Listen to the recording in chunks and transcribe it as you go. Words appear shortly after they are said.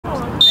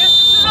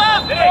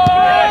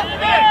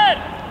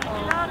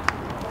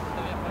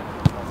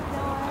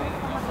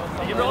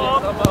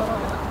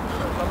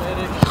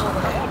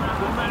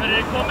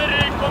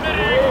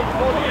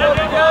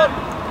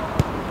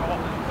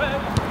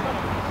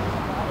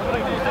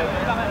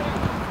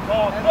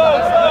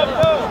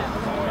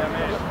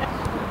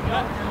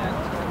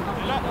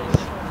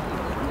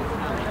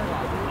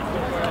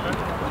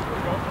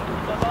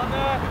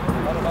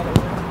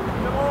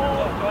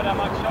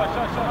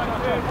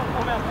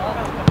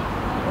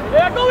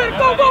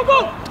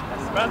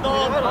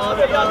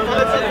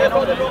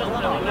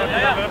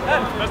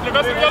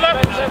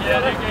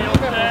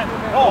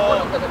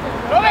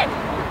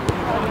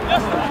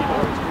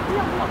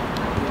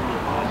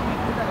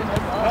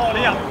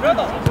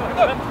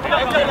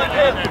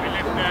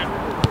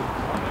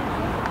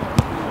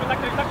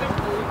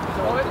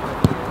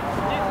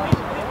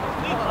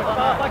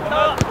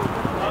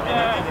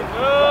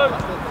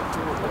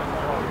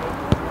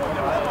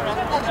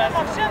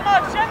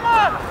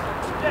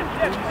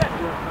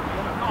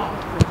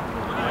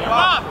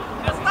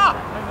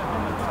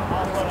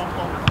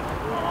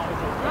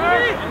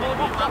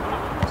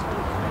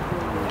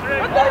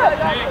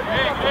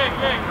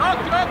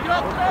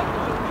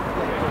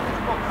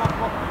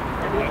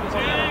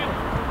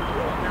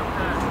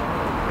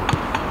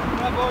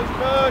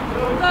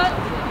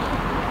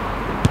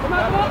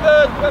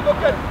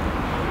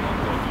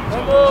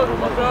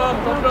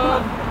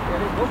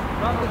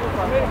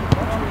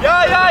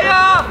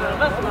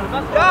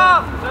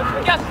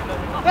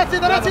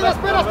Rätt sida,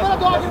 spela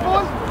dagen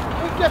boll!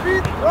 Mycket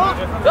fint, bra!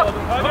 Ja!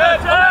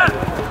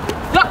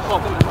 Kör!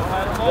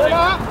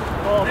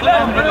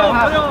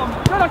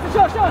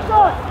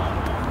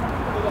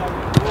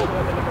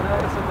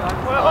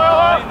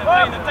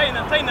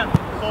 Ta in den!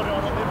 Sorry,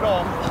 det är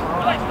bra.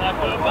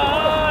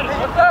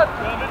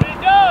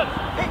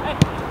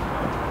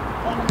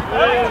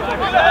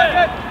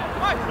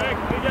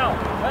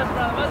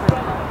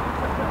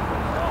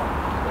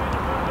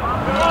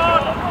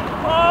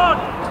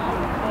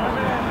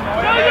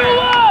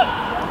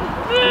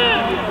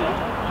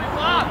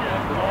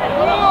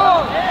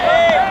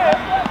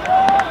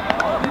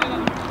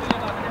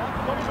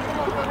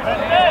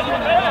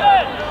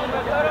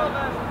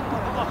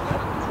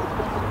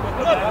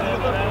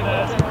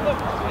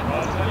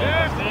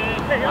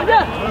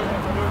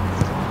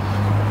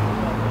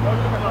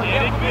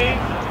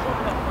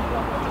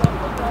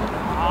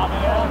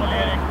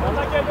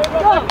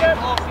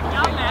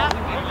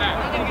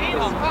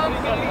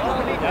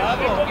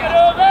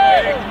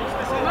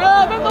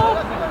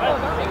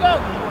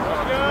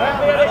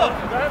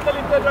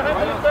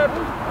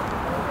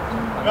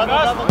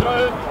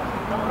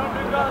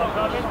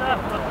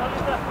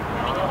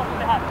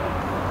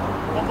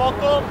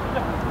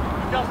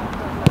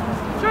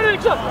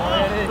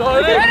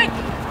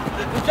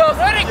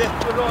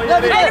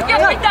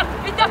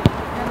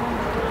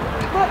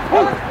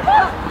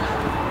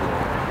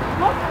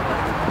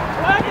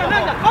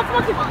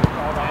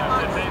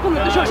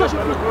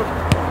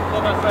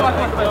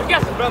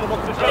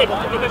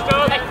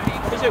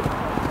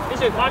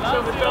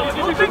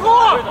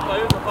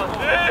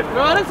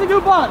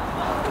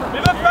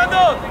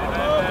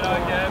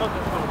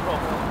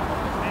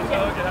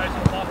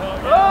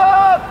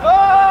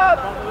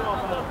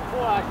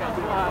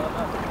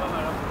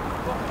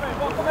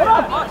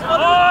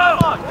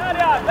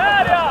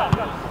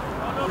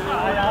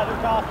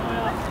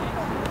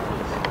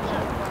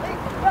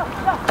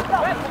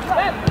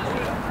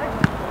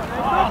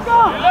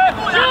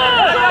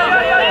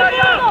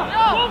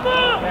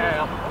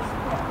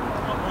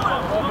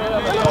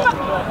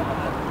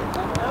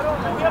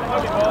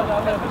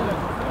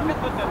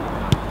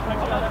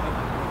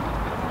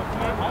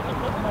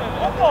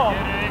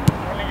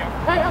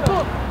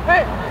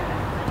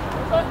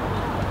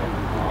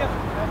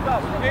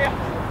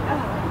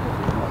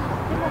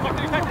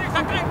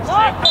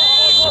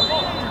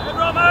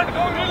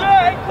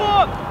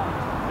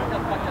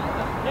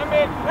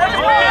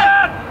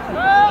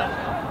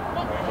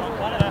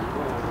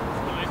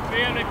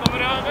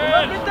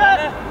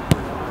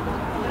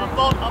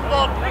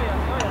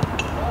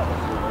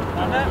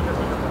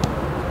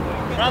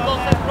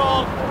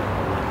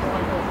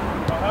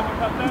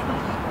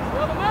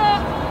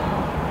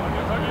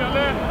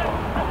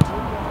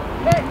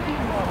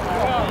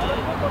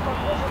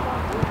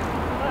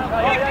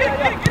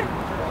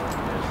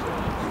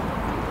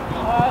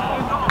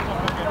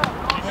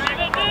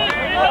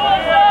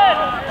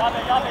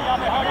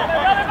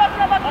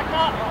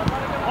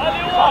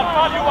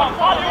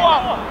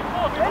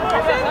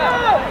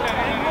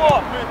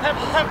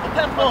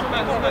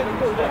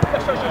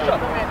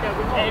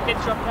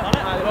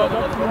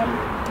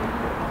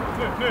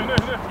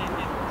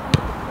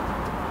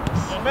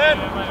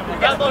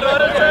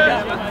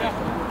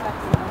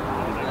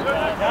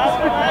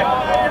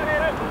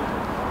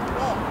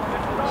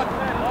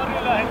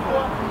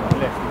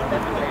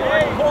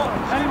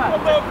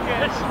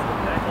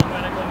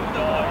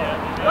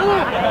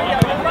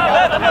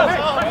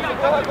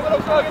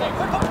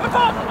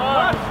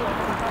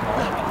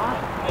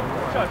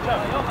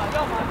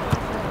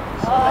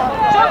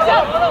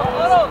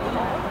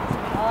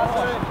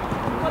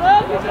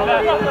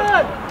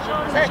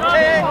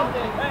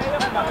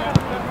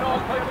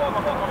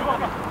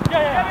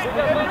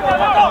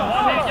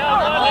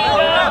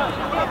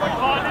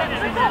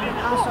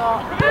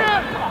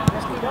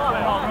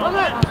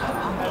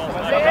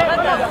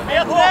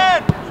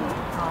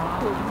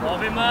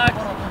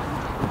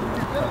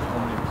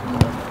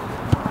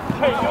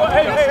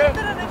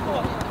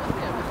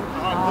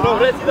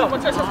 Rätt sida!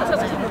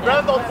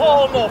 Brandon, ta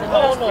honom!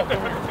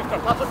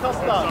 Alltså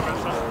kasta!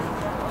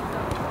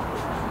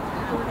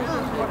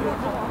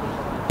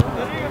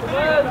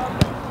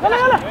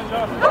 Jalla!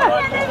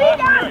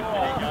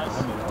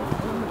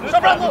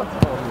 Kör Brandon!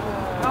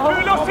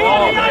 Kul att se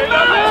dig,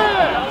 Hjalmar!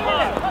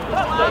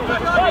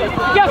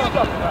 Yes!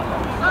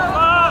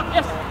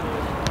 Yes!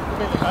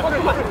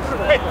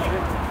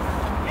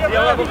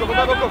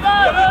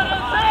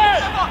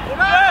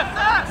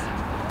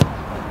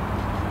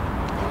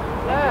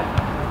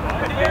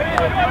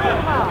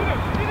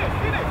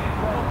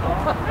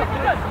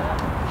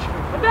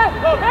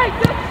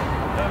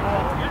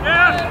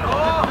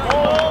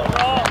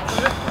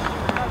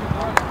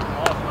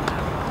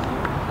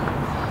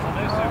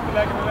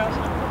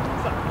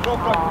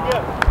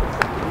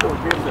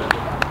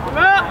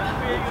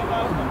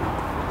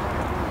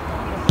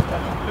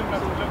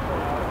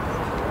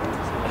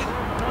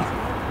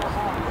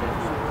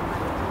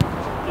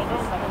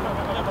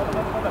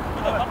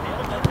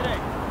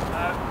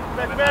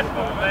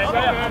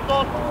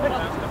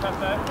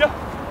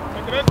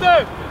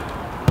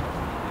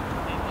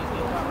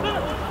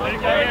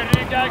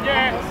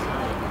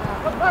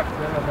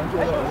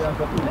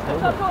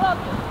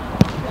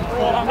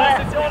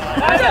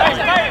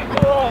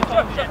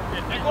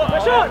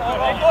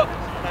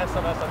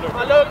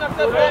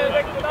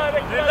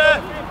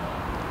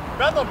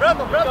 Brandon!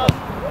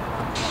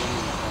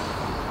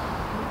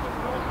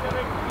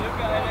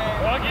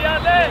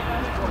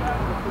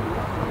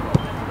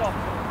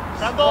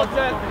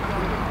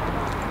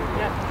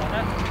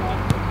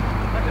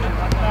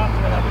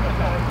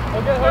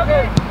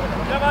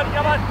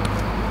 Jabbar!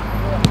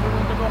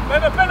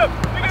 Spänn upp!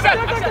 Axel!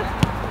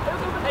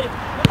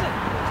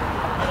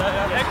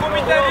 Jag kommer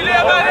inte i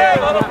lever!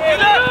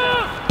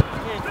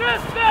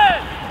 Brösten!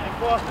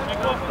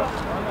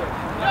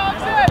 Ja,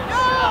 Axel!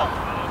 Ja!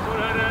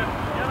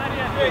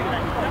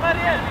 Jabbar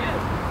igen!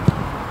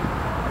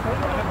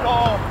 Bra!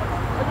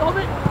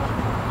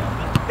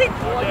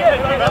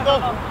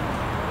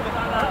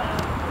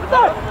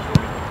 Brandon!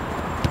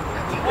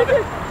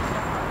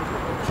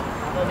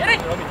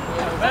 Erik!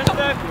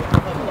 Vänster!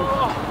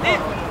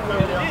 Dit!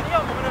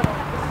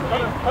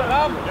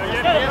 Fram!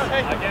 Erik!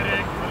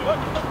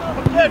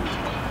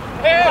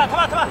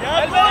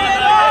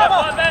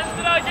 Ta!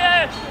 Vänster, Agge!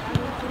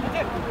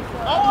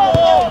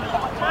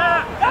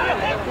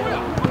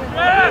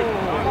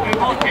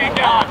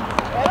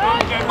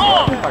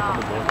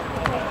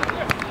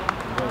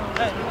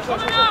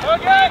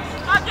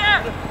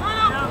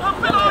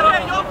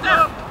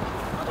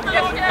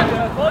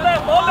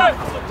 Bollen!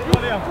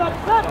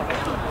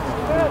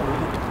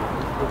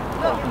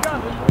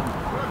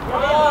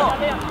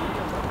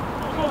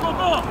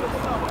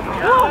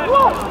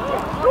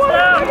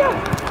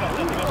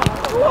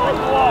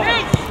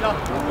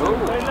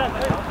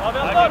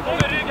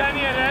 Kommer rygg här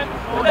nere.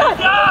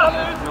 Ja!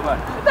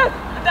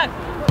 Där!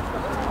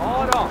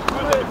 Ja då.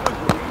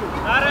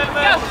 Där är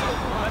det.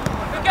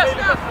 Lyckas!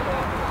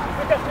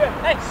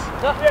 Nej!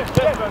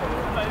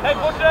 Hej,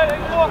 bort där!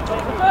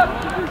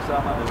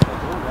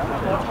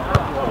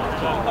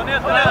 Ta ner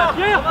den här!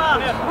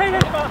 Hej!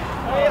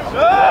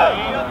 Kör!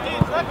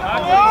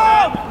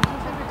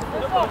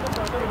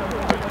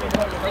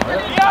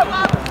 Ja!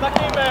 Snack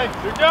in mig!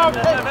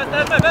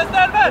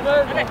 Vänster!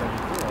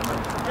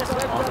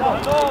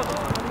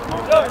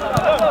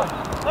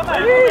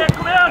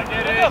 Kom igen!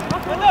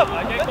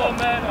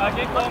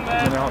 Agge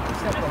kommer!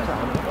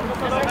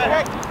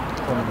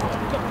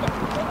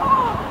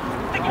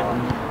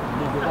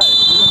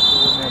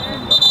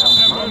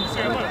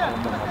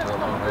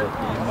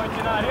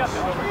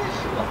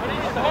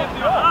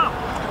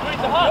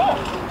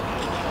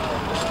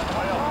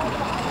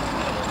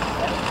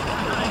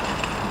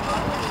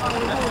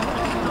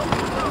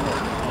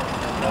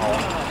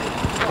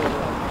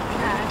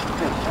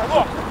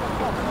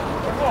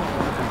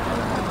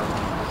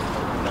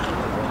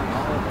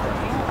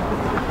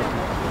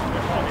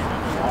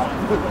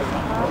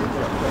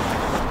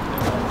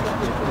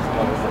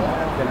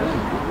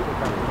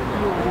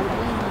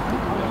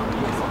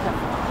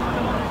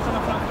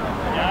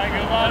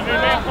 Vi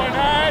är med på den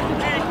här.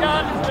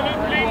 Rickard,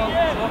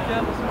 slutlinjen.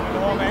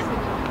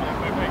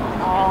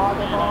 Ja,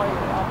 det var ju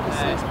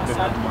precis.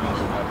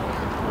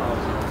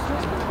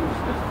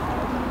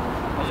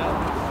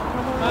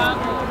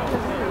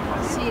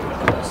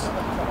 Cirkus.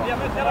 Jag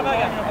vet hela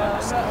vägen.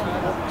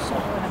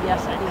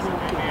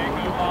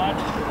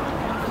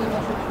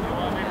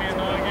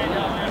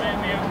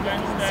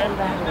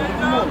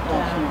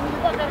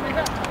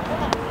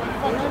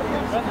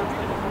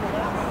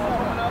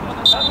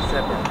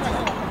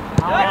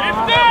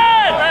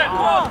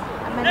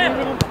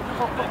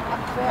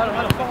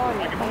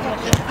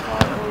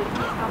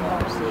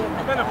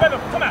 Spänn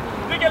upp, kom här!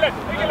 Ligga lätt!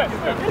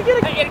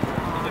 Erik!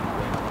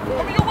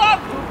 Kom Johan!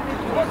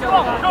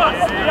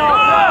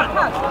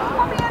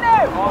 Kom igen nu!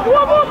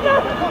 Gå bort nu!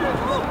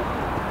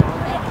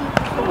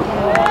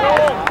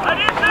 Det är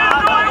inte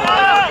bra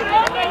Johan!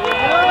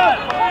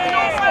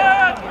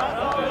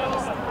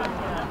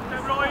 Det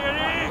är bra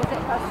Erik!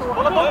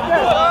 Hålla på!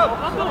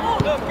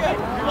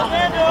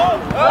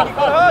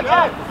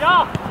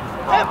 Ja!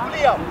 Tempo,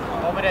 Liam!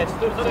 Ja, men det är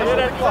stort. Så är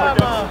det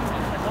samma.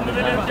 Om du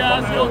vill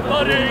lyckas,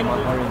 jobba rygg.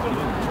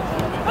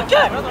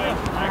 Okej!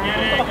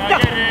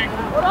 Agering.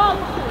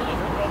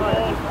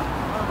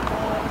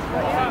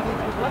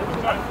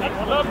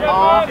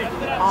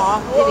 Ja,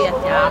 det vet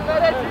jag.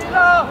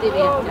 Det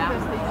vet jag.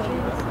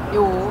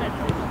 Jo.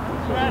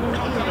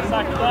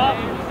 Sakta.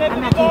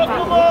 Men jag tänker,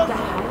 det här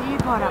är ju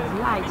bara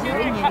blaj. Det är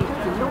ingen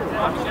riktig låt.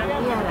 Det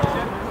är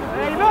det.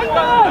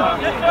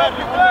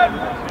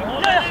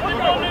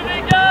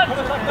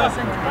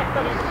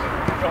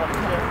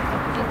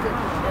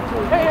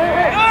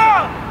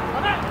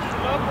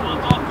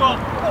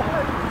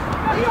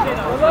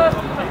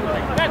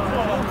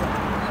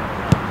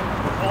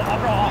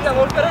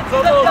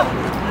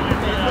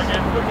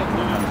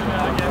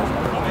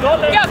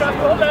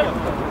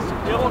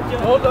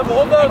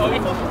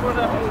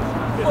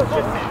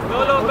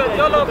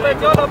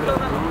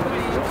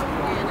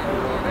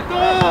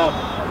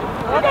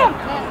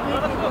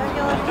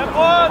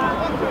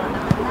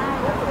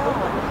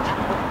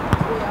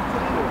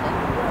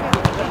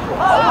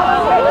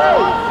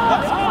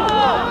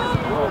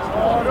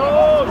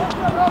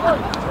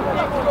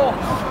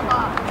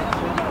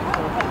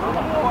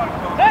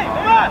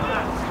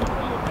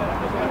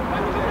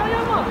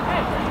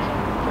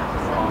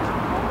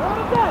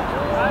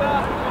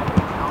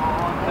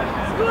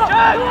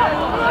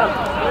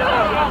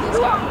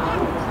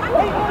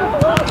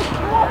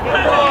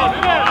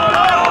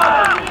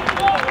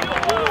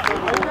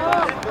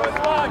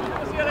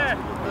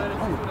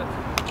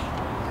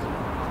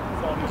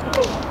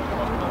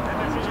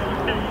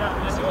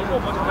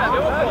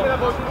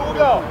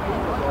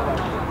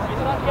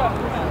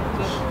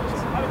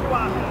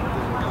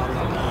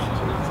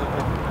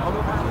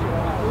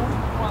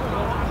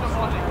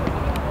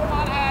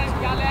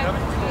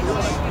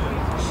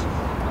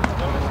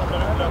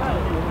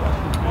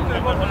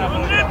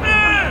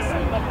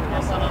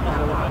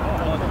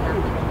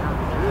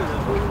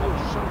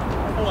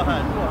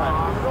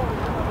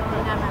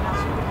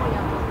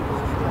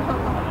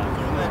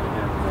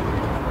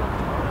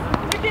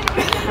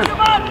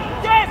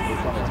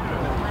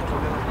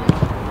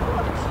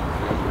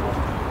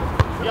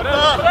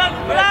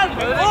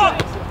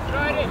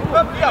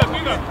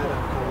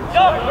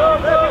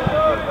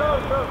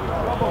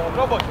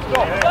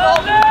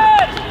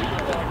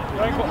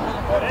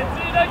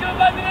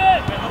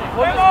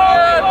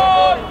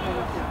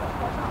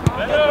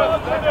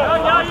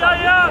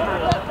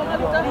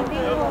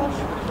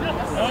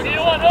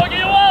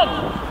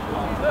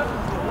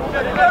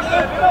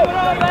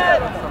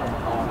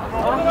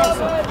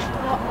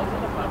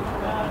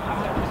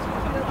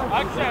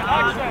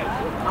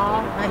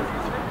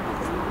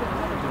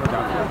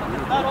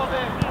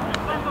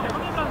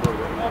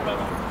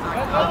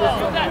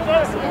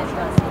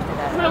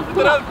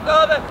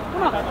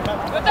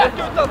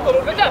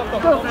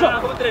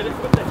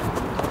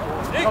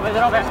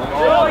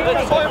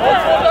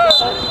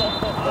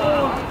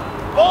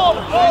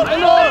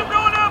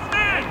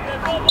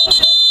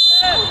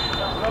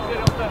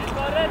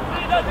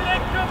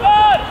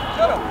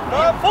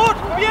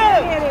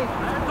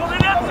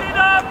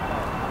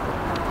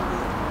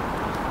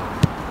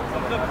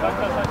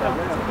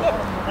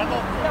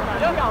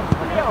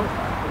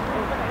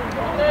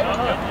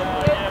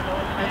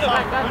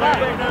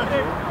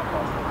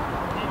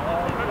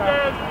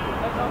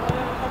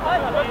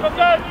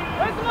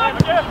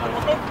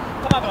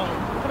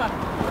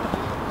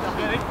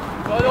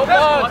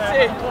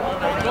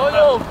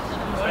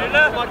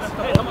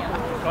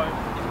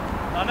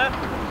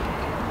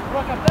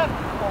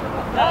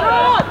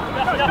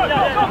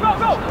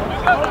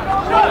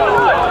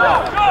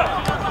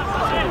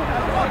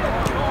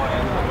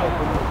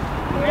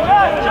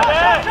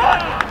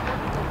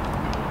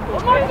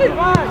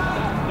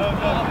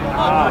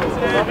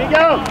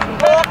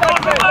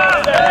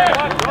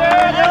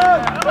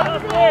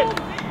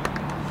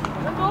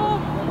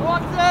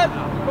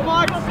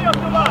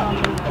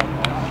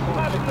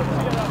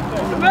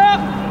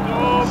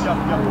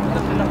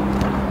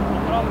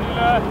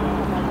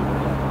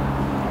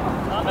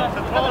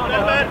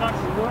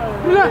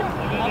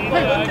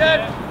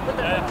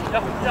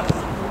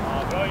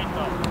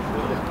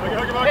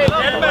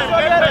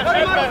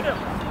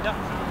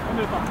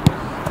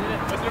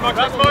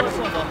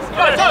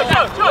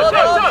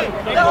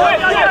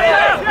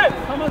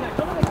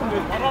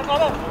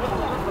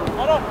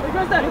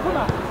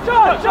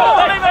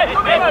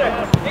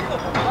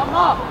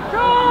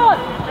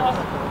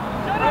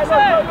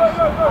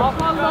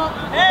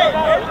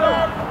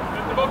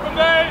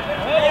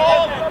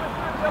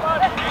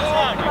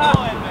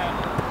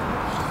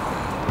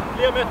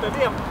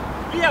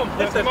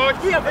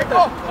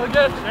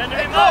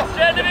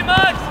 Känner vi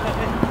Max?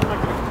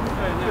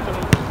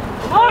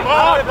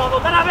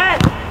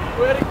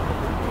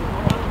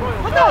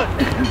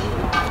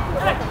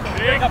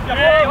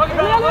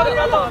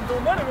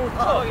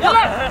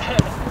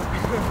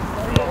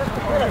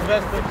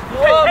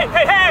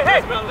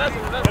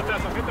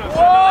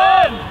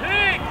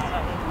 Hej!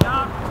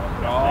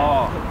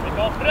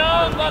 Bra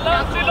fram,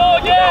 balans i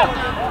laget!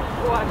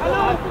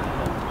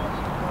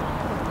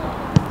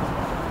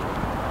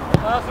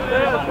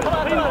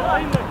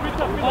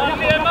 Fall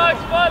ner Max,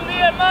 fall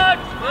ner Max!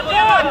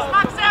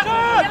 Maxen!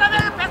 Hela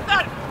vägen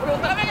Petter!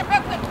 Hela vägen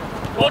Petter!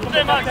 Bort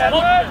med Max,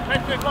 bort!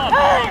 Petter fall!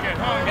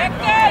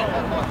 Petter!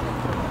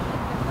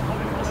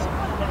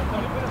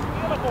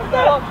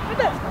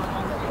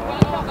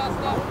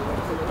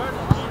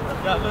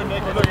 Ja,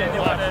 Lundvik.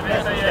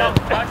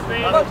 Max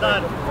vid!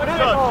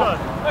 Kör!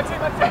 Maxi!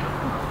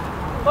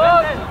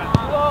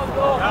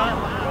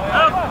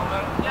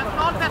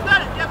 Jättebra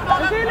Petter! Jättebra!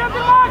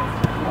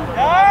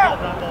 Ja!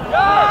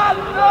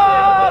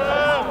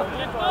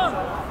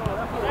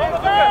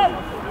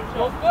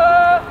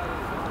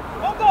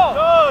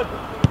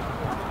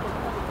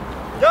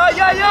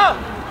 Ja!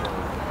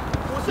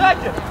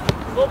 Osäker!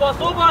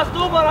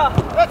 Stå bara!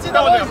 Rätt sida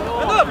boys!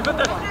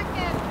 Vänta upp!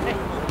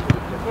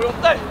 Går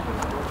upp dig!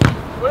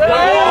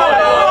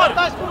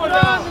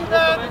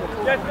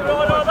 Jättebra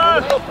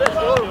Robert!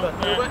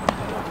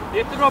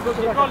 Jättebra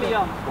Bukke, bra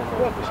Liam!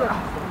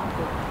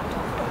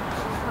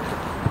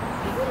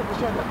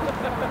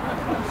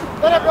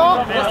 Det är bra!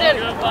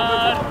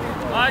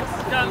 Max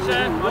kanske!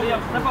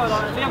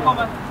 Liam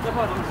kommer!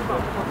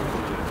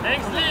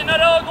 Längs lina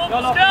då, gå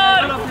på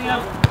skarp!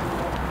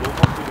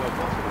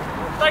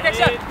 Stark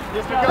Axel!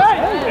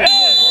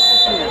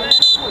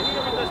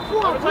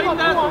 Ta in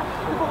den!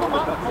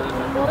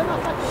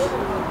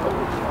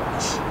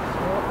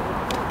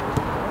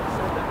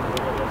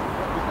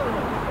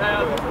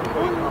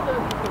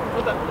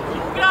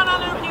 Granna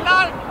nu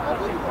killar!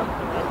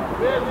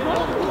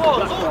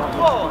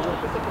 Bra!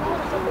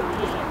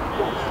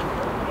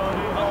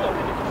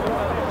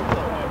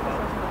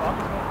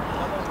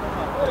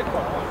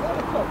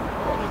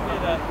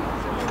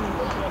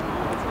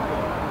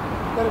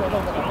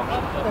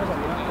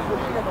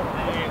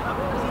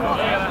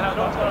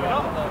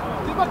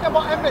 Tillbaka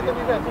bara en meter,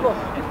 vi vet.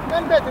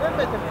 En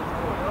meter.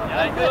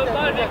 Ja,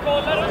 gubbar, vi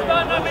kollar och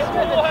stannar med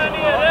två här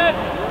nere.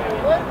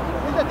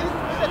 Lite till.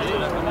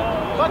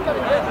 Backa vi.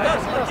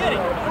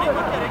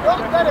 Ja,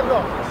 där är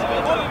bra.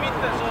 Håll i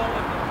mitten så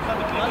kan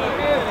du kliva upp.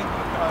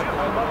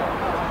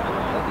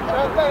 Där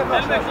är bra.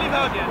 Elmer, kliv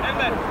höger.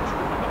 Elmer.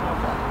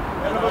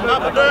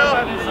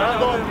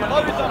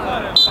 Var utanför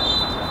den.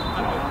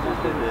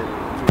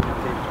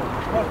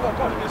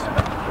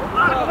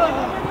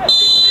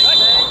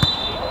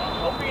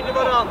 Hopp in i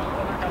varann.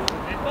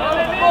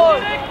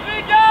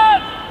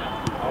 Direktviggad!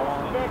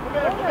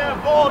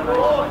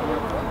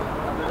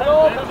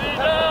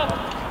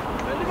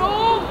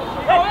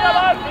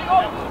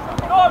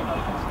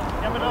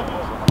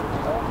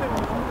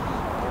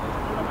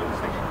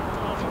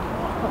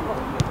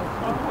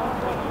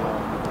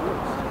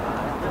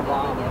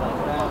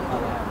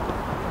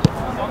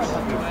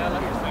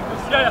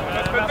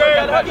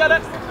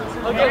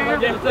 Kom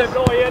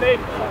Jättebra Erik!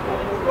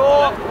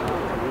 Bra!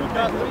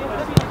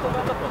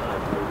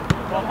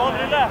 Vad håller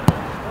du där?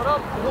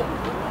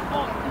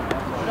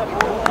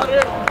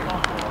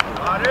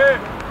 Harry!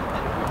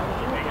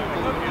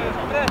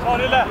 Ta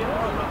det där!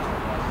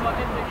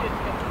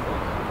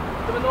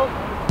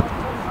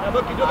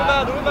 Bukke, du är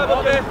med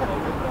Bukke!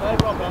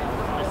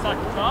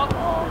 Sakta!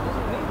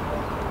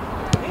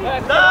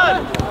 Där!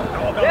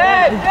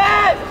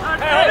 Yes!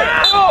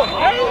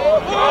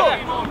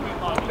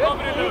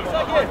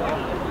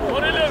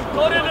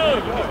 Ta det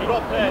lugnt! Bra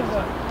press!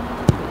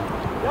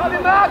 Ja, vi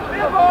märker! Vi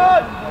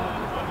har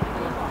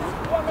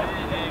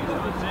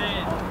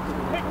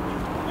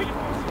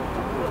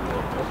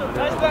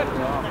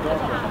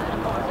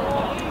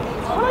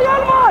Kolla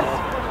Hjalmar!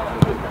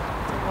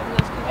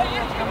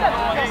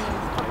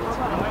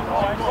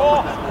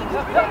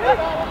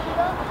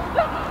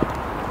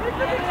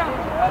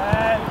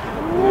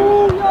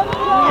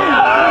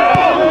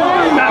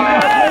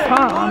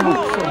 Fan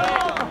också.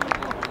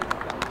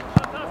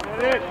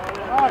 Till!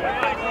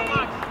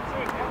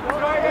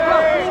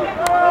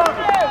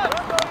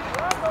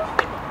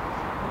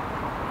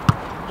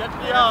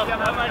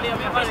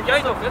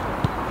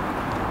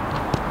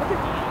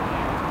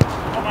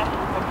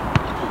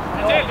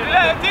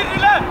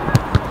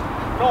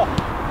 Bra!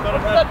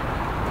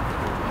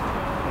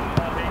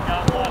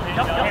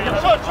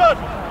 Kör!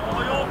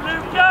 Bra jobb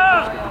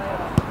Lukas!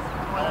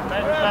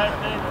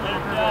 Fint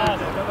Lukas!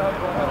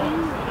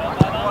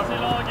 Balans i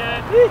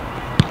laget!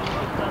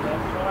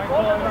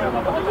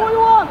 Gå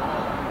Johan!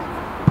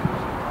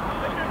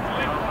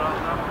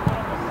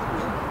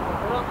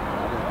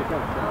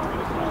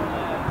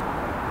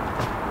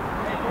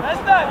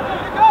 Vänster!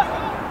 Lukas!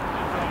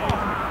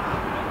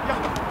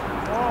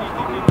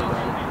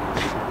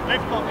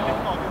 Lägg taget.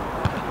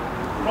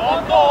 Bra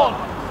Dahl!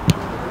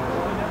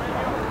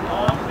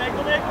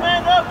 Kom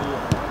igen, upp!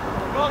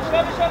 Bra,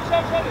 kör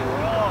vi!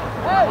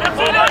 Bra! Jag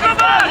tror det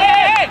gubbar!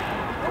 Hej!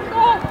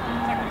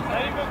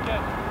 Där är Bukke.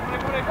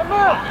 Kom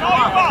med!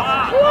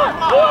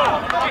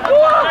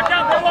 Jag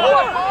kan gå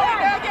bort!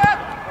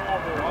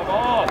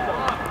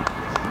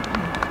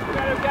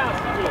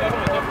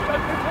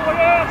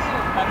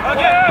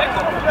 Okej!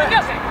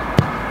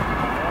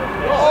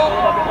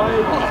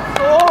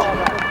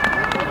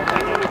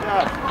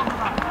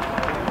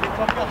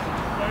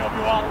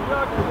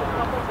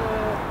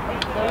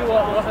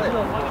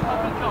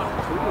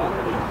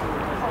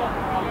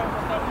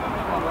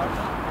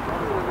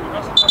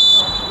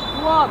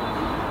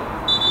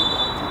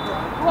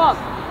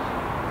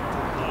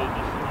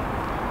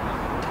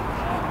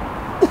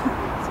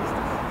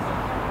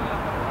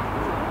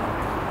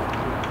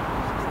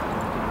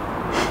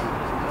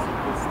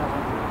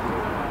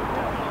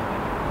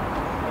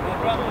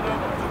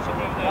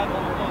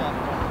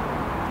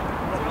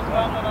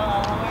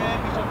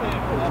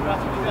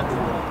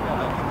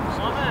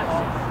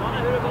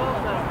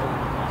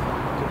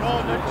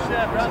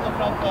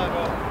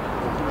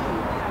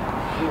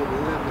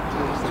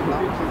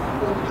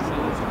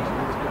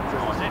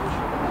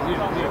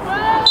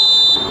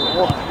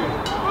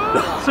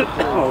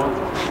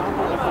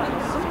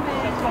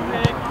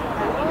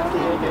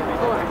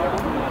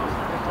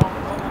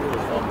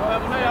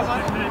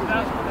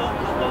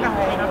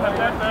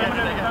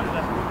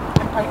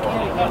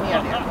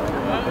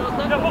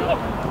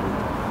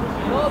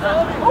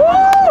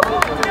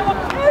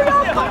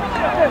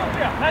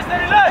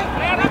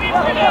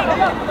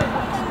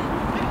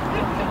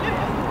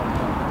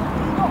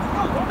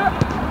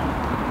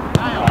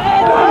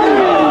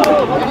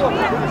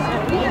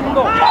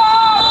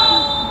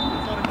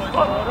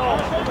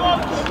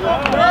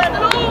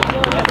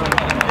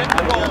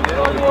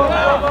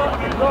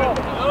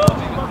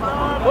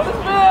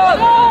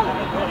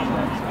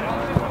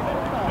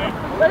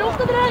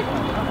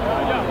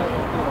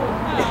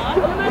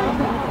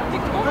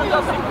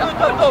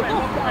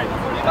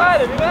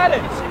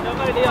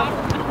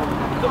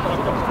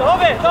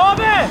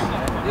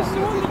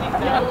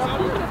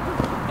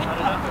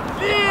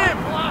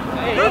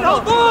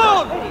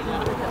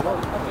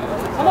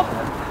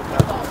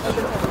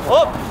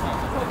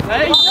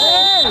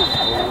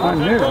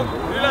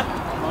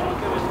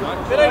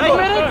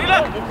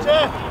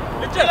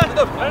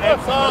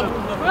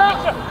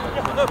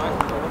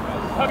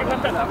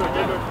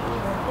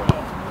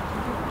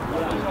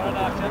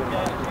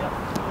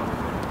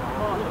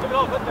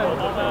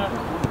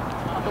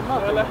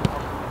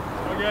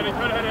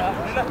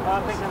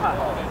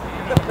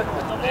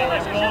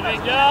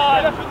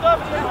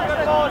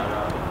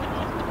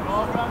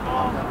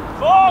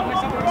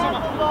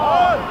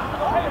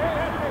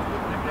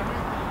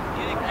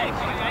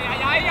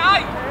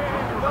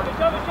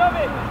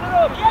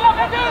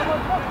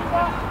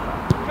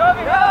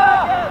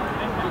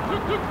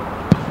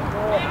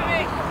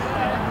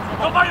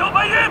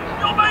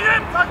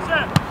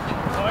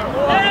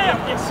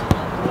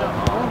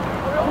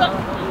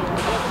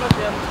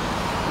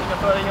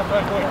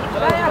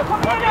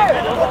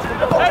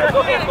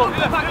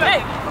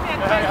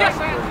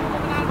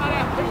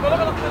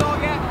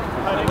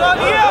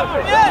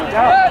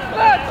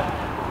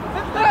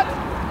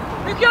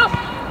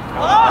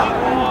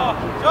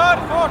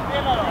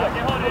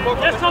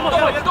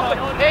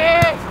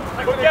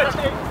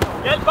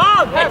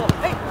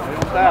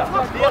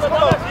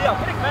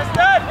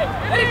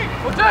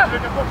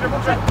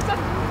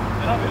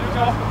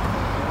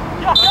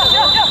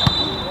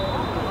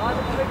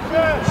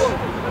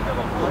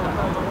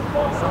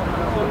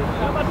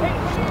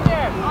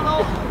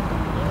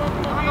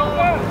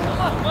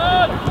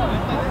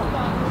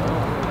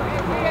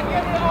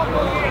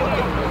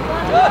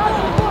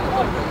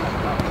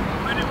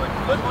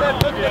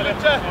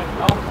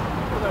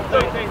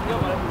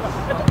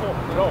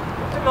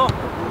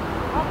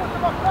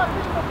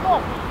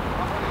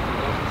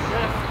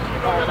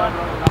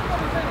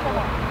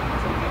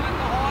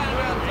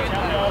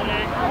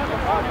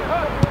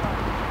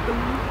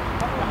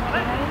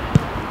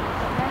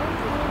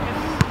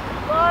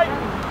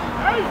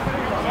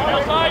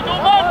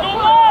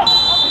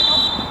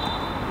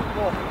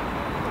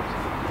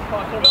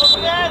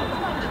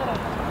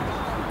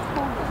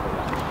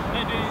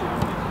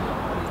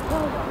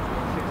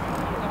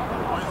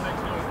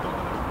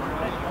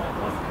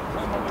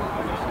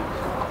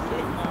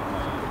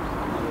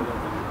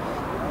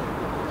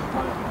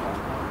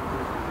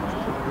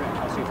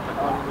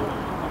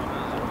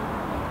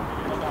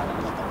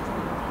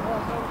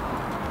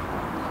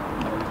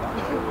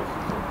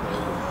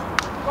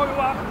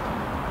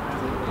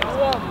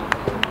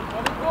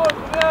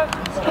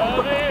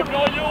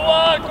 Bra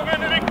Johan! Kom igen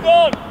nu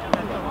Viktor!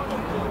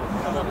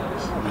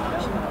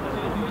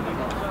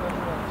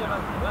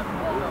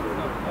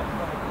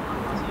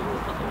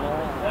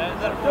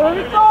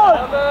 Viktor!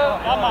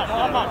 Jammar!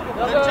 Jammar!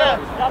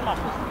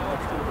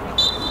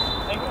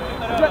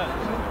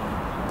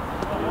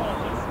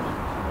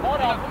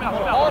 Harald, kom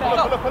igen!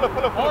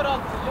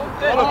 Harald!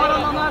 Kom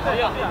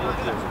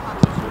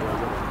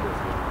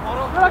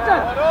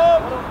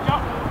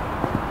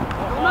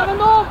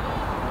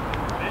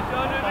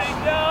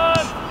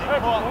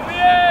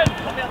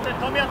igen!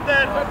 Ta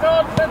meter!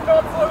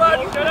 Centralt forward!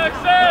 Kör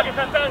Axel!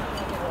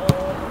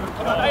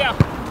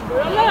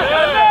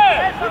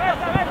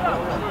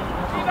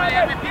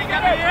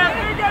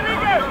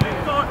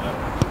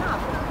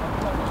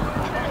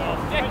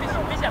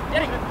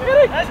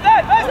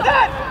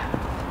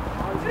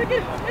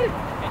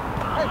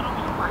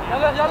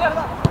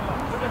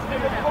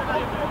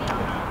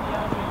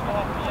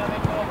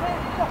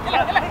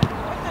 Jälle!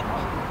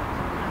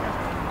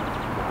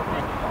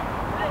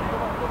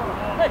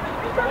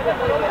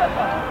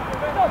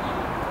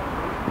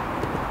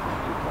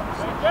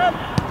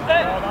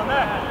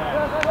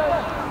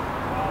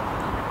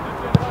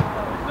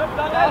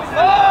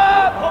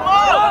 Kom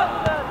on!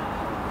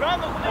 Fram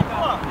och kom in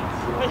på!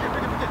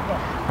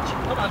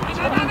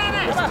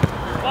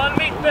 Fan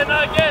mitten,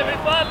 Agge, vi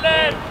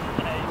faller!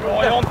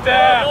 Bra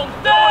Jonte!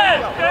 Jonte!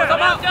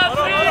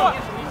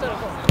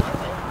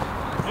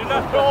 Du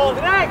lät bra!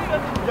 Direkt!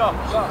 Ja,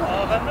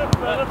 vänd upp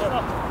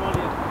snabbt.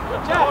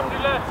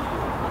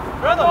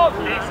 Bra då!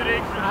 Riks.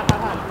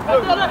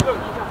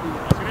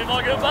 Ska vi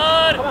vara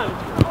gubbar?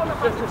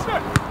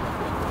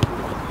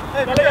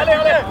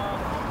 Hej!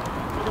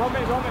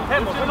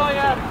 Hem och förlag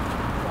här.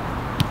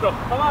 Bra.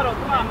 Kom här då,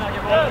 kom här.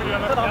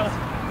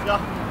 Ja.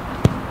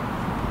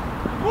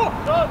 Bra!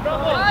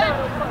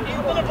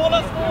 Inte när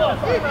bollen står!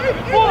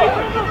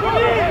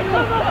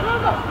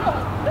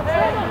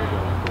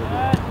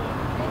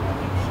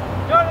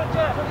 Gör det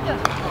inte!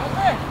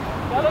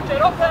 Gör det inte,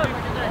 upp hem!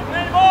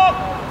 Nej, bak!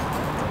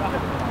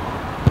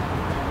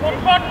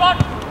 Bort!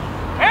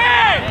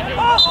 Hej!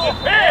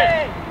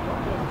 Hej!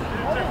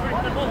 Du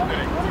skjuter bort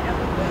direkt.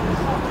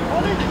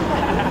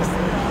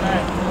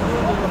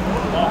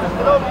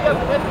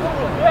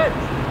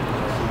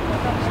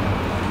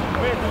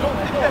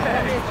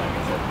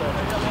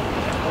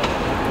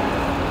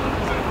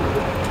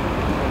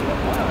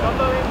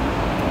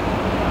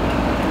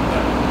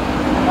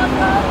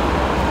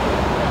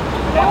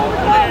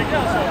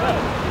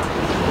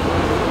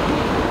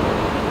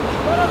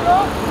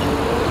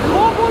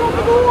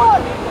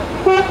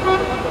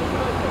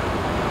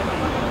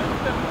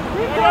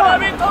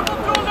 Vi tar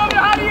kontroll över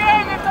här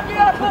igen!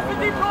 Etablera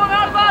positivt från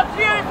halvan!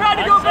 Ser är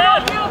färdig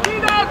gubbar! Hela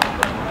tiden!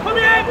 Kom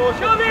igen!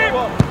 Kör vi!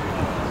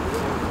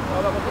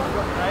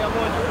 Nej, jag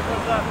var inte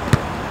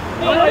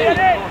på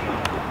det.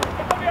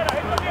 Etablera!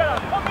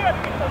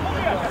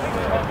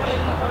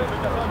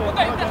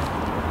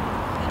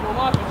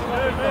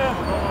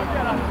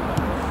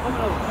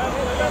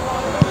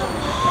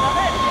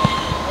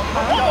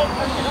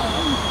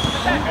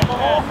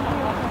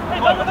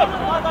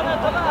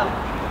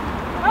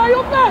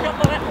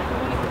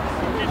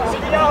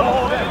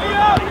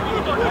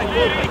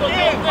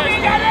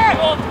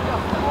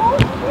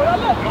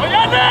 Kom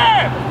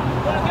igen!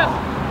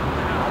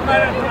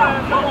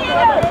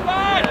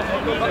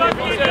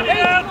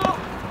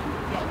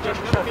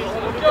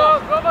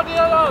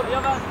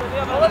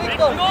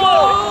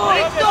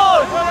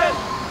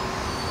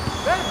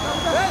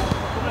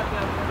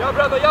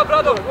 Ja,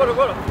 brado! Går då!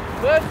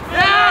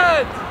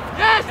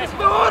 Yes! Det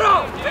ska vara!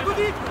 Det går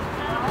dit!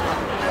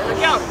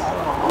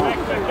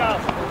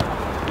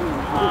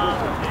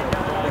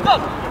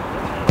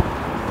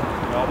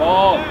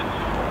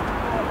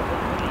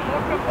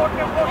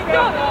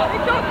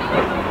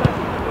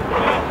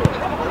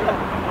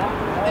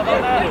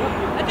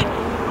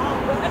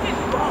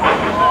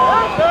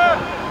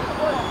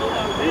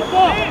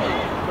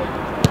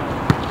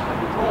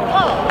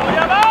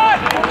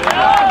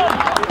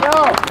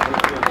 Bra!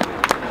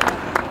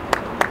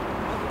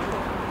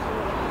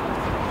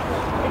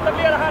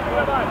 Etablera här nu,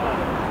 grabbar!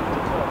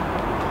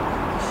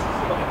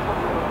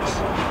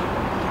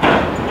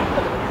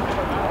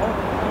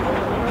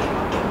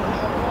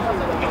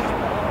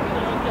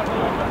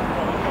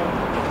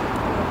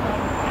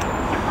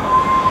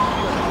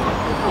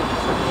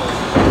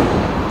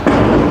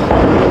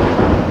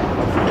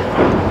 Kom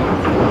on!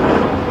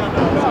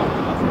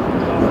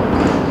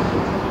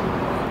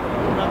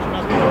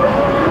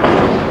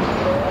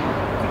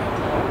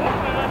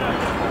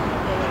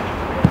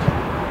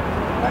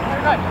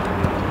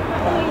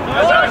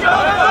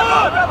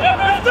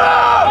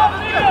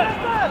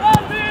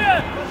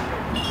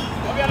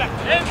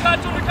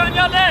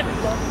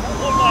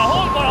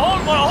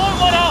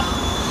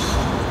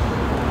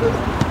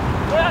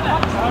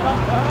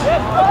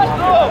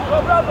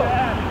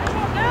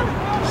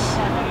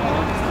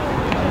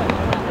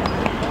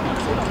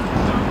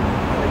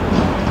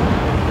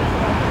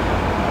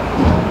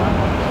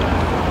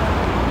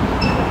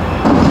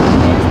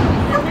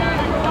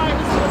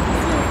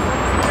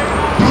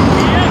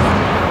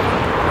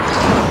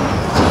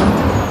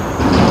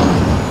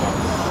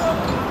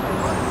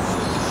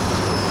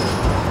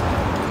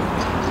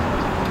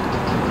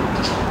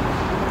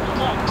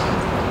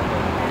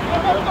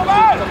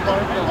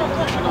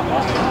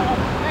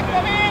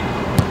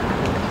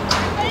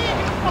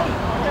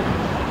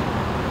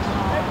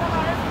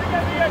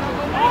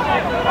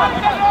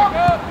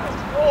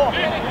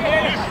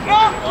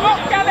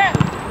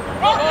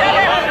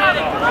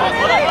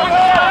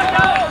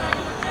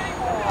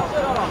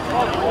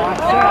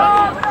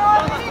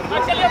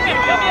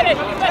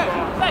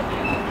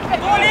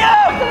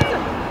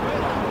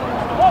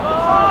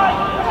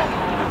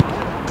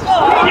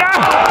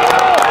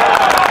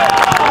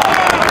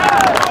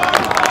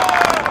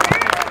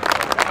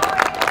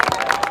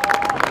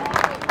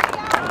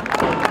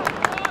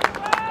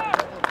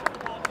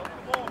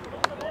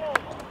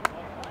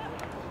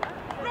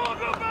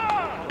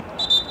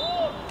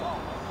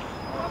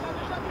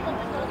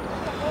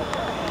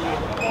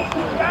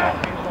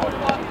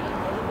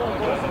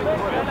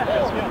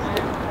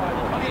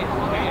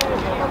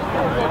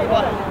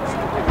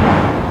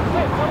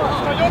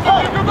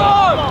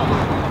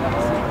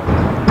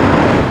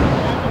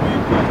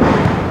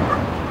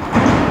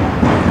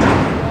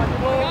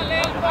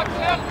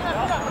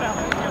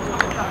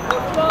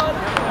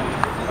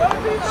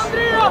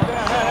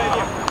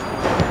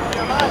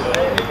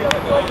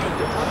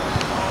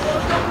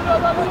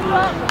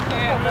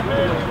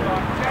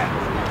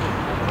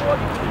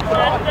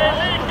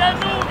 Lika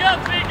noga,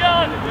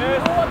 Triggan!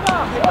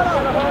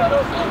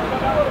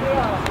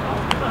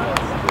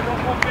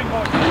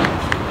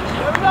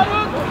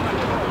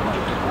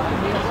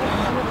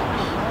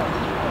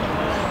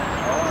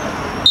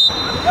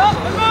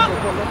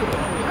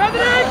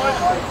 Fredrik!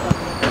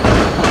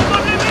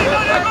 Kom bli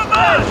vidare,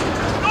 gubbar!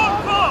 Stopp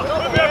på!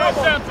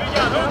 100%,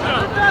 Triggan,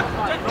 100!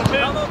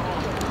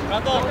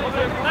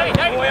 Nej,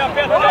 nej!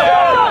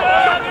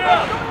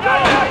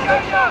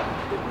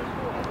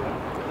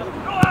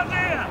 Slå han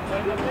det!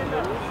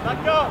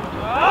 Tacka!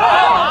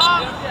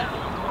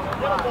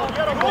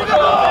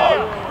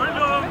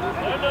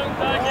 Det är lugnt,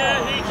 Franke.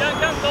 Hikan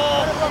kan ta.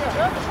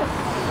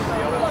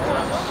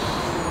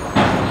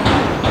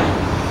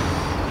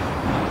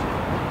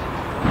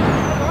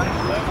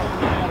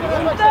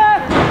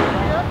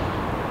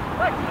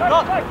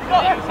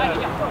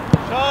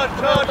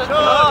 Kör!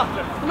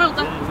 Kom ut!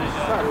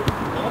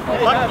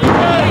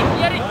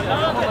 Erik!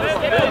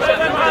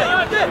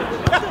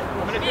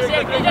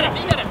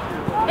 Vidare!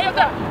 Hej upp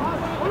där!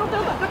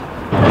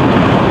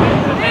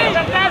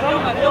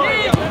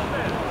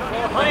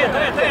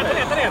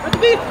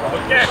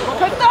 Okej.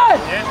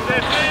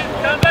 Jättefint.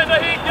 Kan vända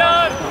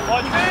Hikan.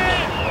 Vad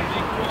fint.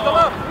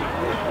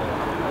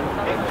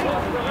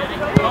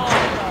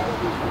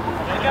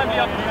 Det kan bli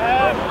att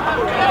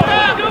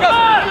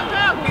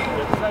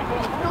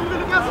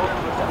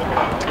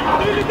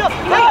Lyckas!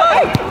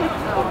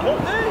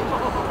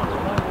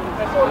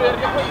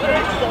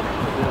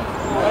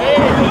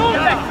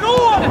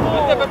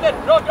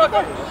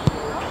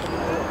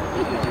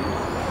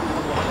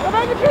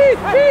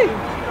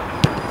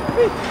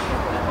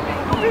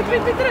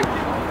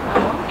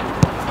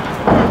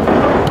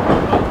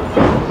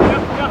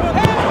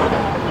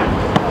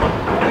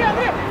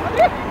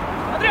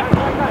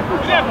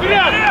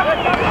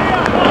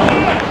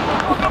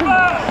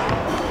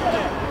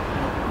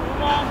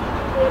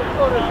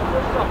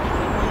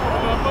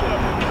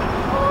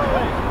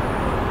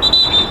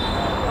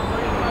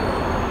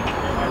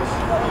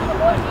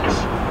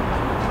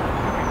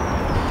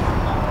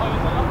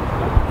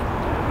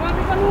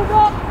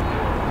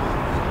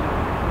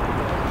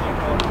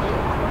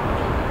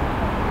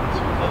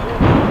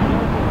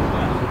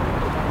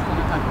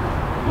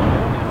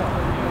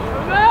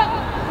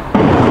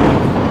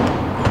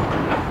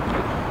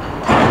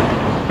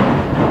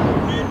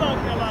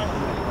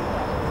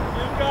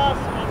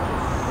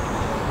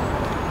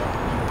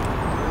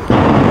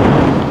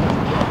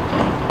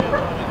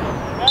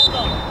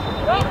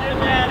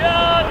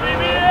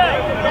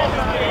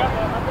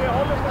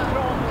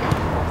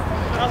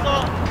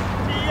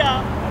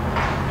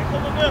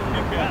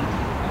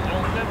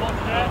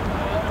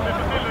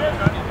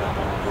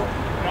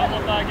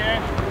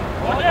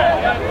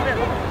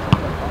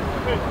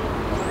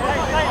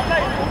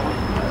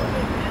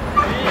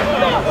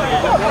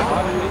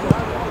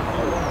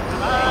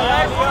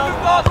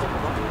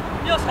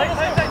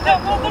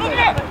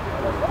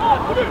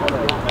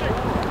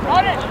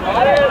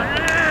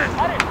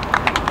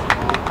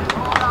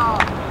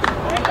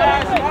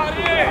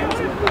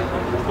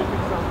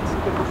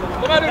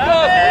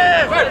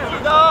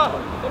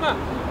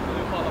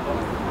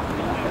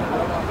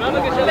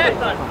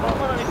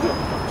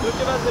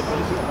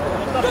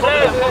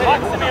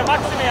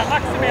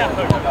 Maximera.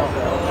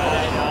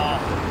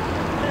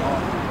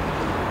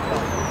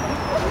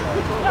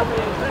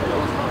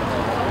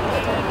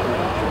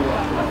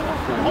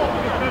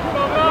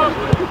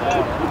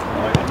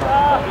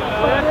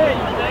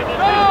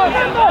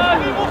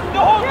 Vi måste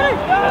ha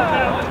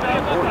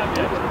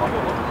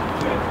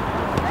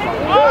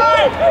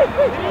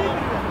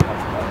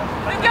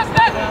Lyckas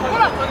där!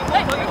 Kolla!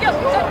 Hej, lyckas!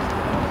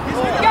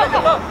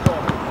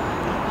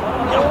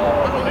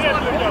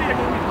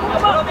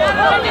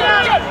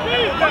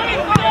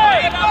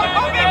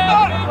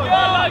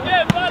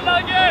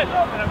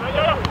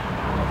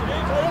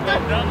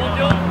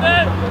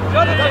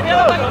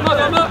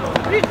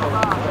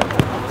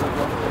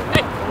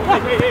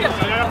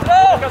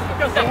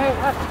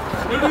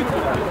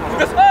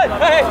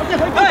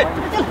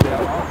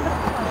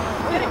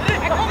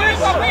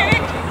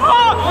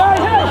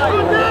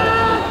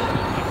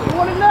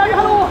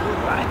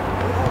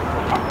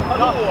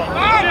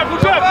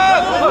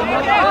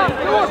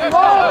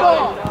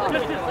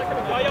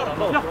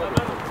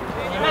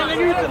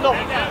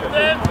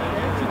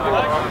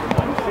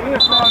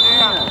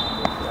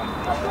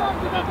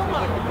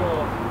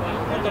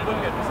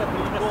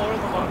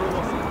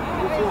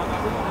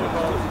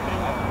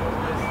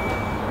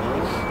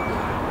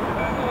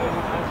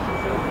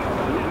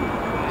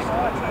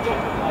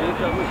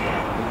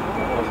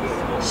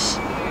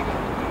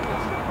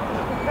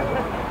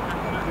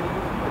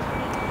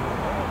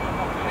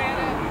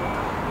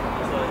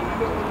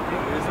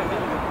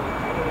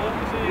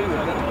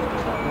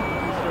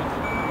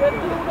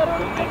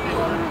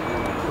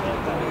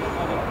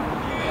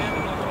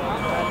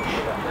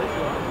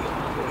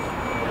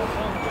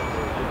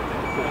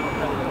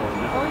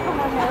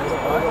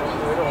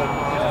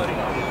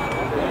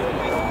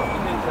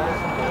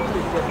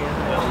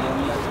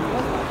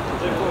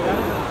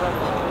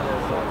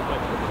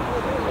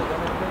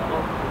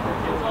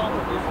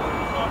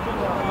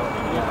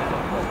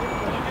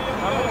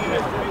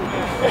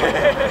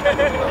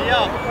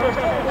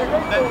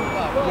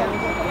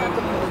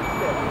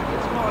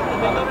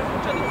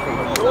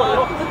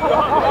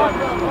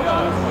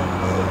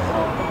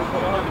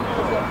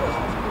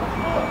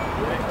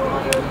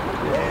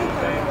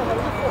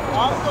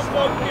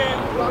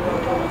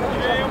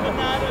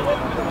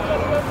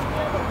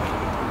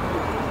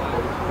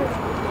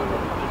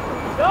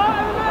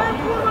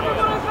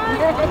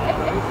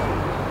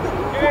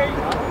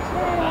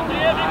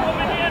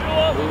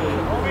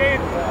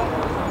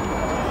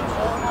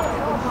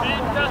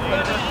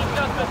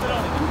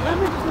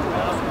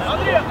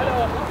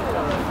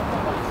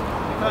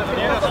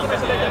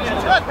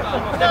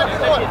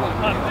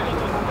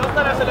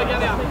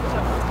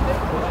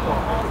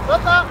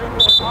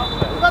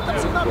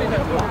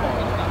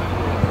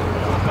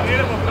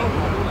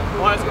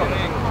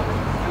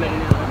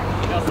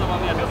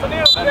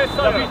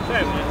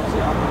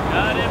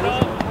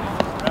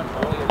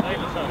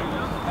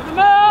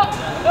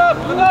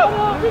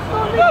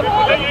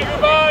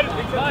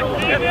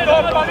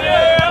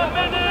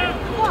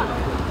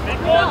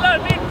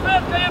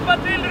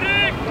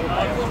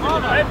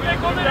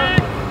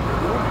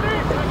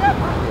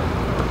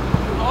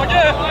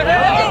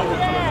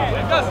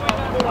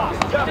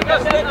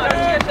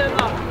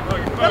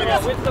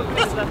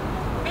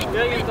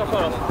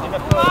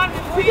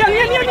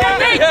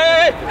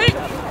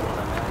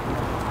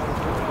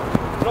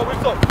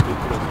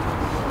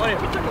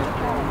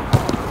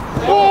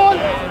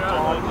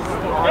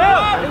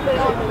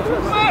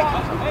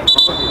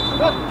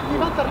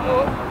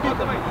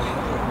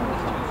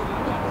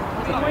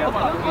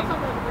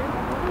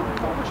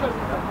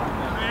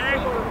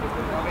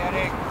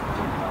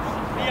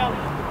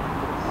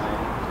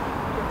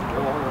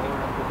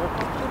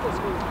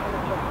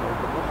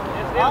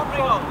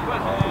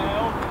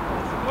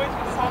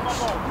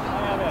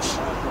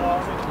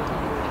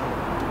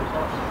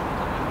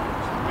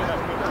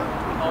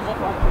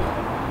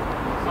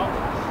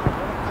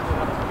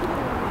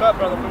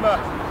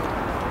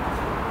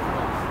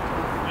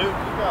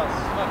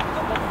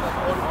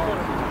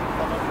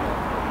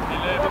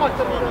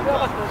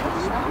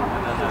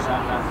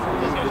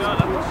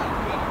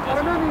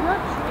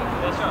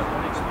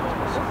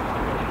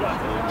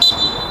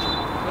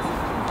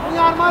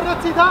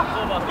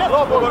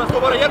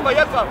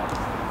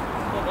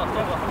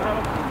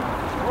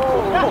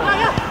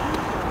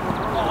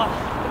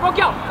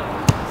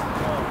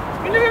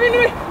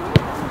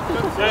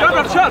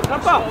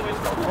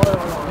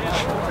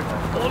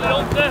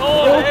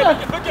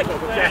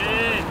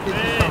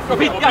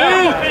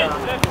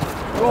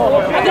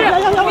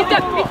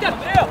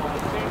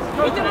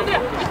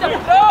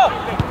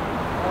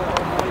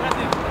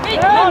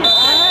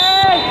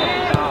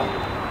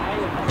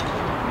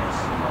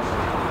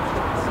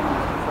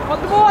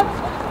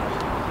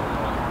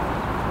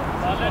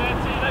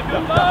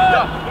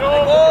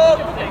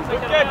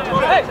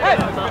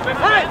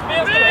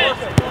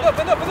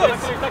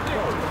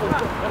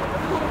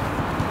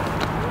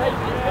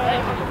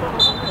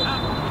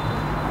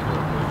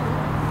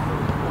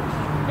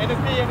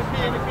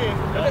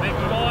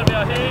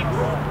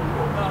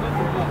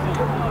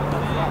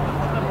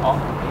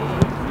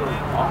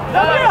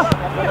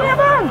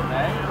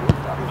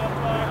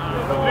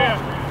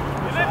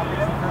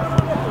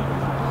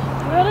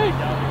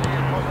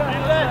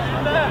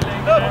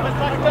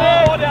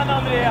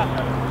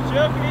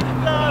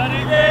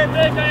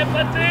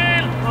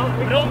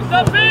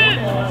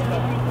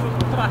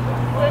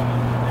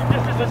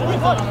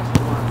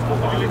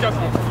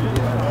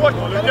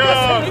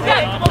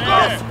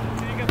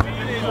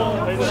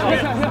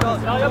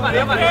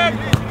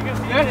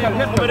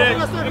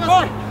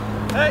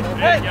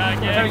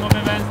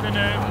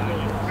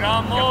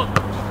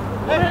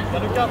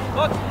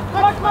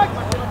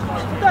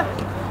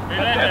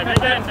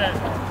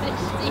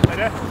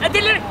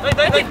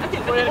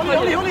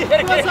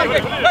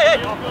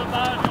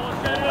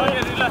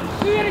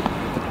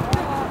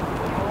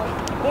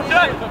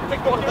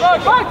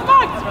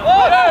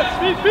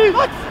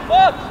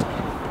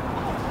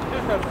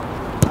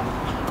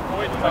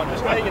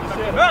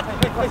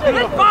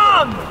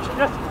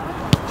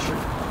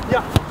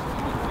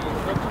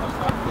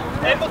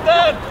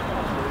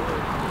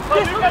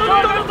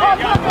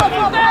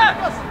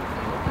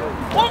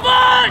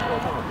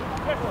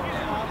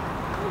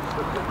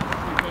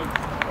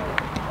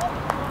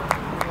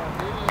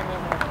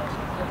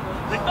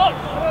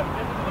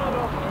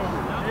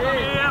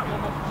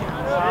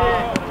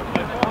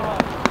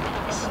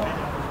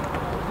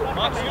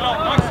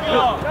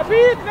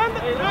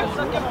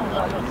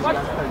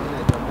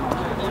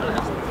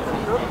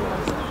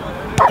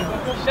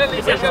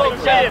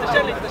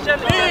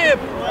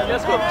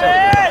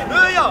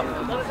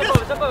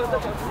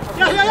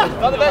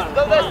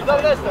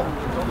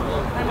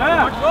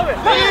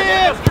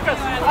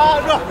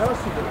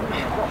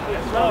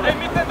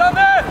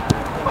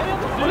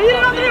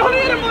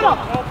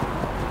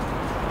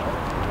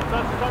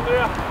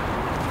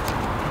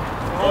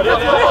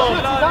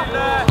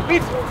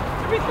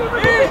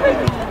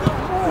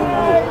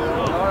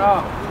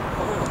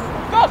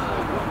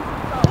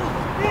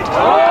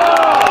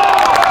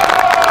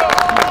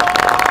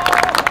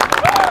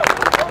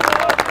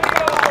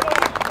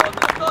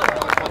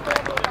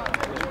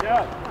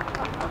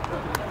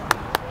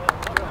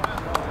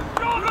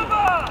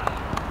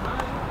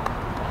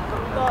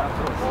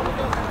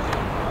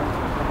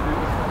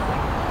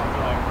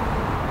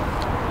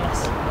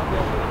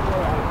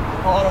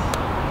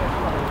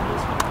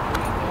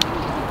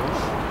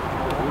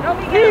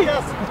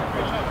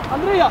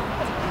 Andrea!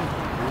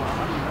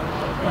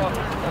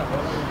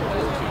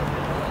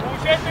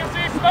 Fortsätt den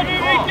sista nu,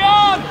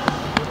 Rickard!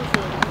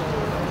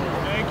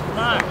 Snyggt,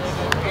 Max!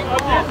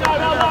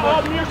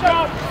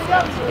 Mjuka!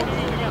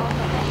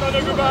 Stanna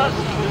gubbar!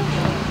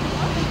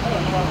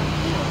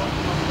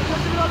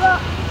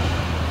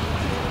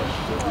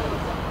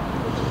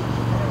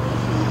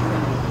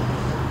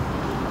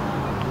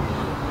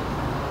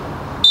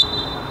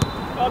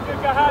 Jag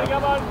brukar här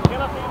grabbar,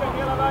 hela tiden,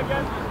 hela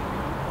vägen.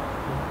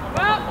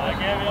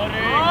 Vägen, vi har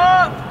rygg.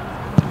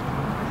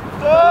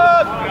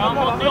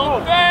 Framåt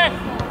Lotte!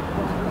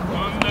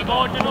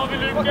 Underbart, nu har vi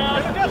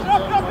lyckats.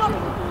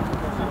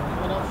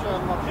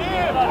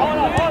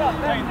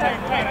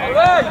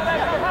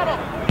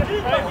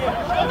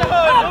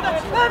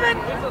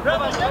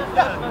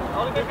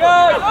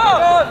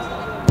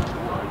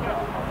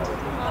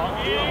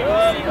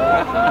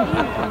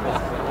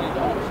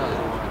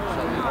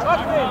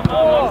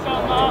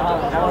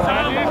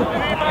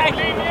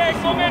 Linje,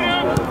 kommer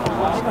upp!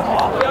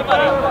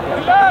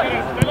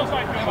 Ställ oss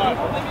här, gubbar.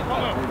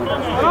 Kom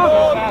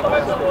upp.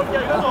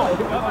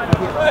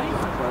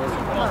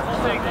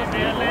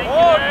 Del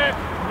längre.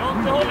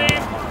 Lotte, håll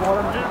in.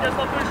 Lukas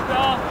var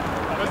första.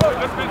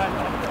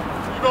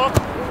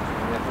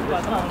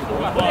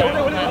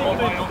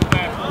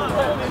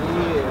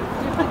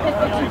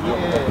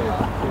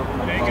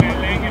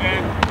 Längre.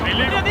 Vi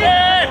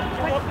lyfter!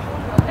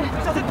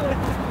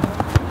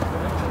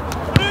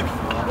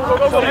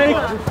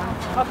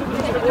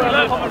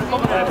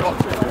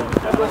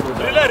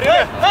 Rille!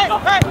 Hej!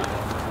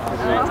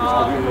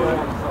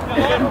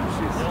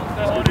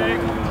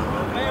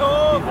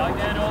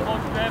 Bagger och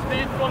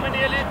bortsläppigt, kommer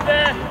ner lite.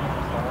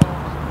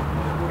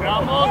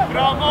 Framåt!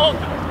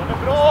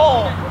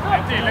 Bra!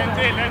 En till.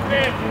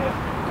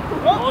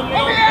 Kom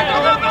igen då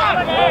gubbar!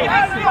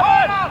 Här är vi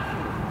har!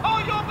 Ta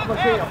jobbet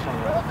här!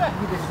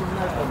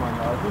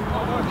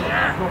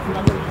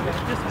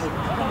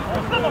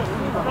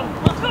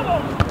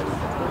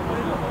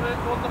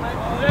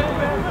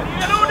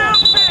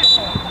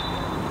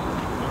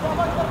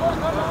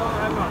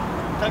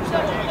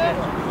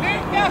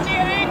 Lyckas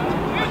Erik!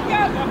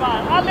 Lyckas!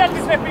 Alla att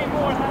vi släpper in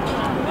mål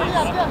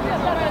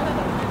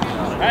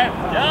här.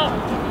 Ja!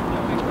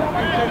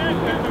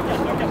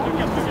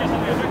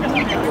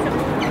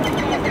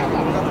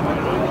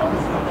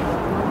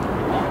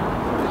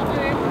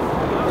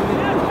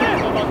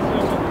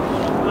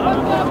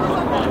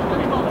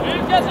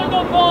 Lyckas du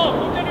gå på!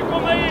 Då kan du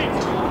komma in!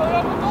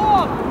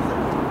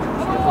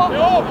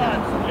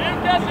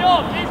 Lyckas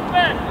ja!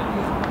 Lisbeth!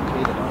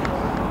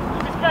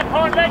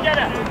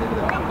 Hörnläggare!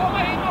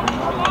 Komma in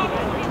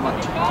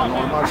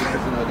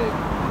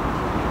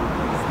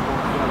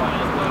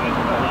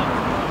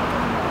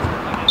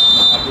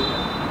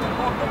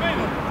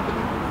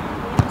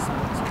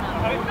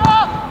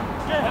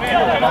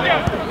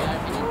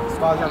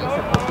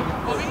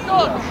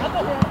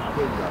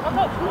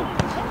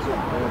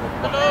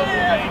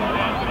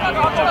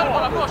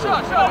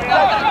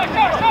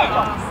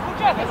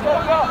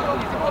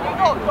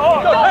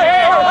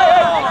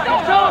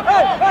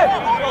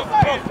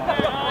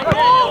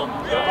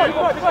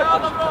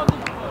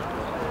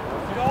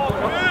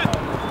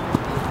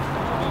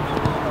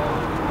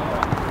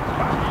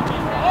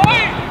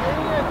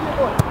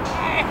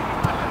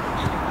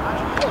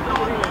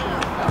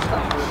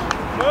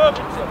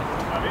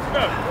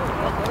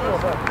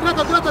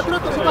och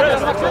Trötta, så backar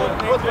strax.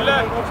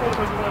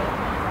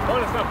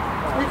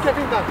 Vilka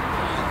fintar?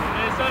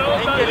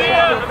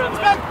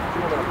 Spänn!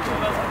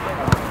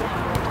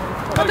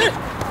 Kom dit!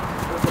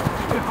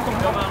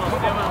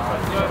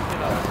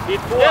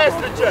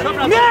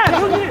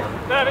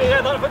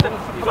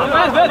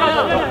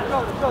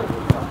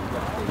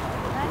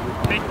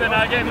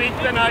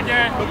 Mitten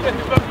Agge.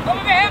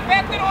 Kommer vi hem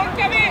Petter,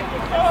 orkar vi?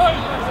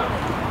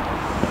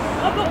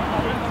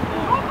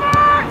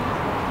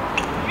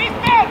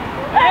 Visper!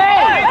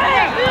 Hej!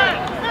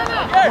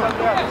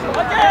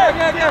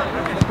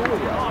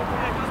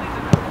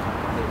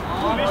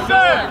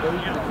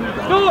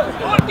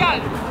 Orkar!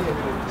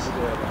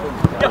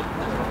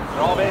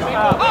 Bra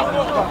Viggbyholm!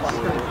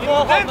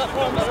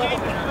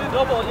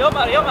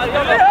 Jobbar!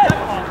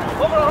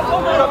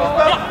 Kommer!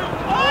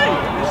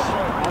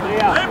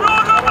 Det är bra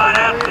gubbar,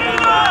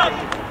 äntligen!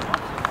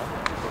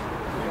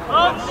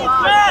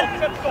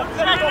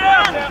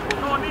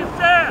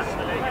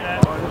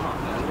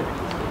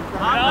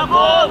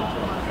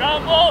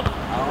 Framåt!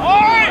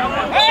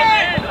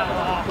 Hej!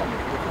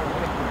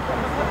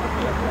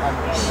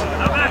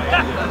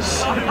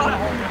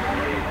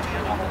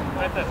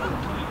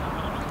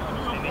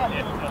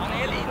 Han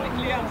är lite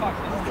klen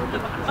faktiskt.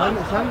 Sen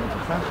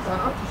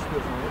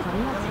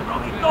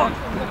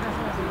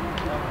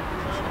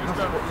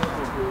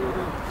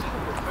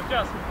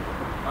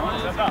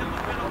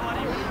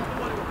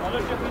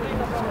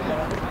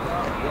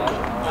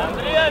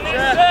Andrea,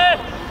 Nisse!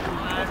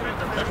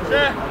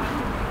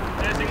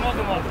 Det är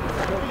signaldomar.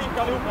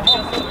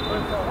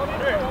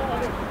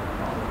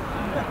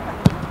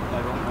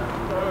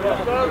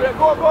 Gå!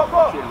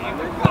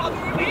 Fan,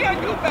 du är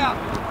med gubben!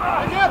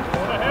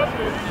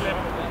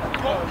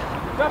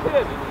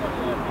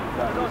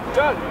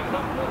 Kör!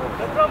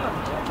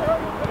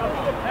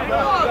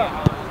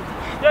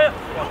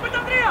 Jobbigt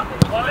Andreas!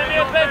 Håller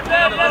ner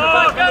Petter, lätt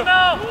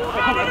backarna!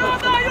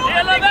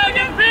 Hela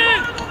vägen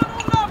fint!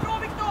 Bra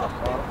Viktor!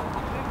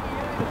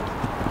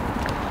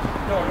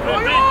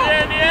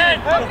 Igen!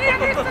 Andreas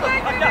Nisse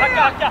längre!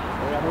 Hacka!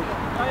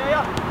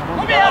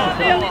 Kom igen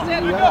Andreas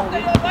Nisse, du måste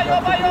jobba!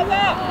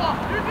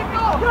 Ut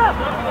Viktor!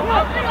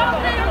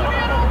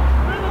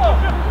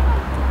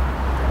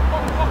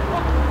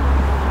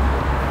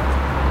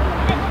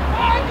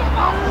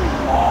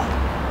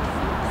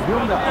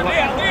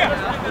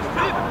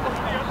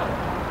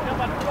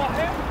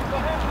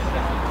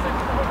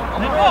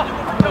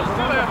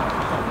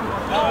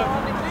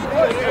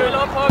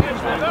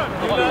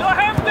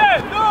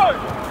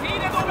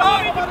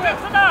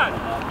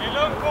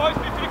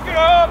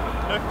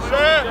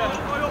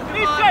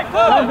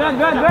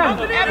 Vänd!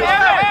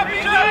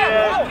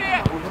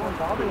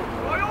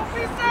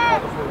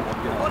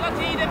 Hålla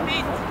tiden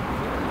mitt!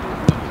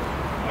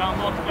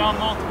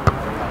 Framåt!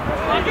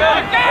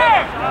 Okej!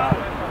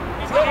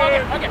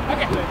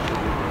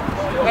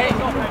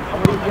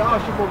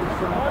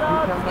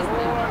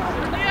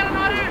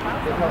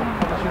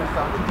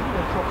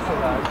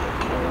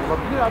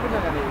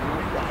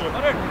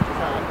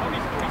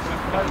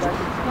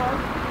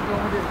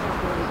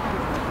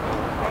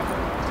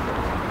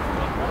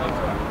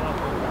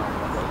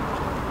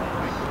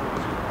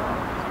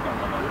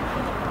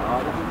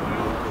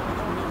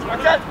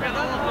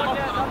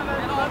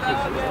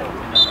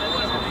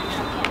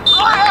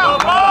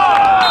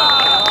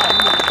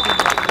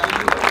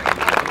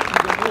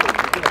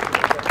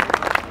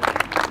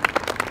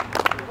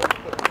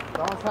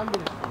 Sen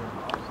bilirsin.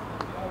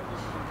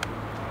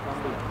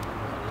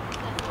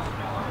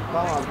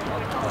 Tamam.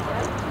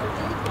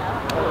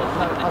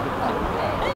 Hadi.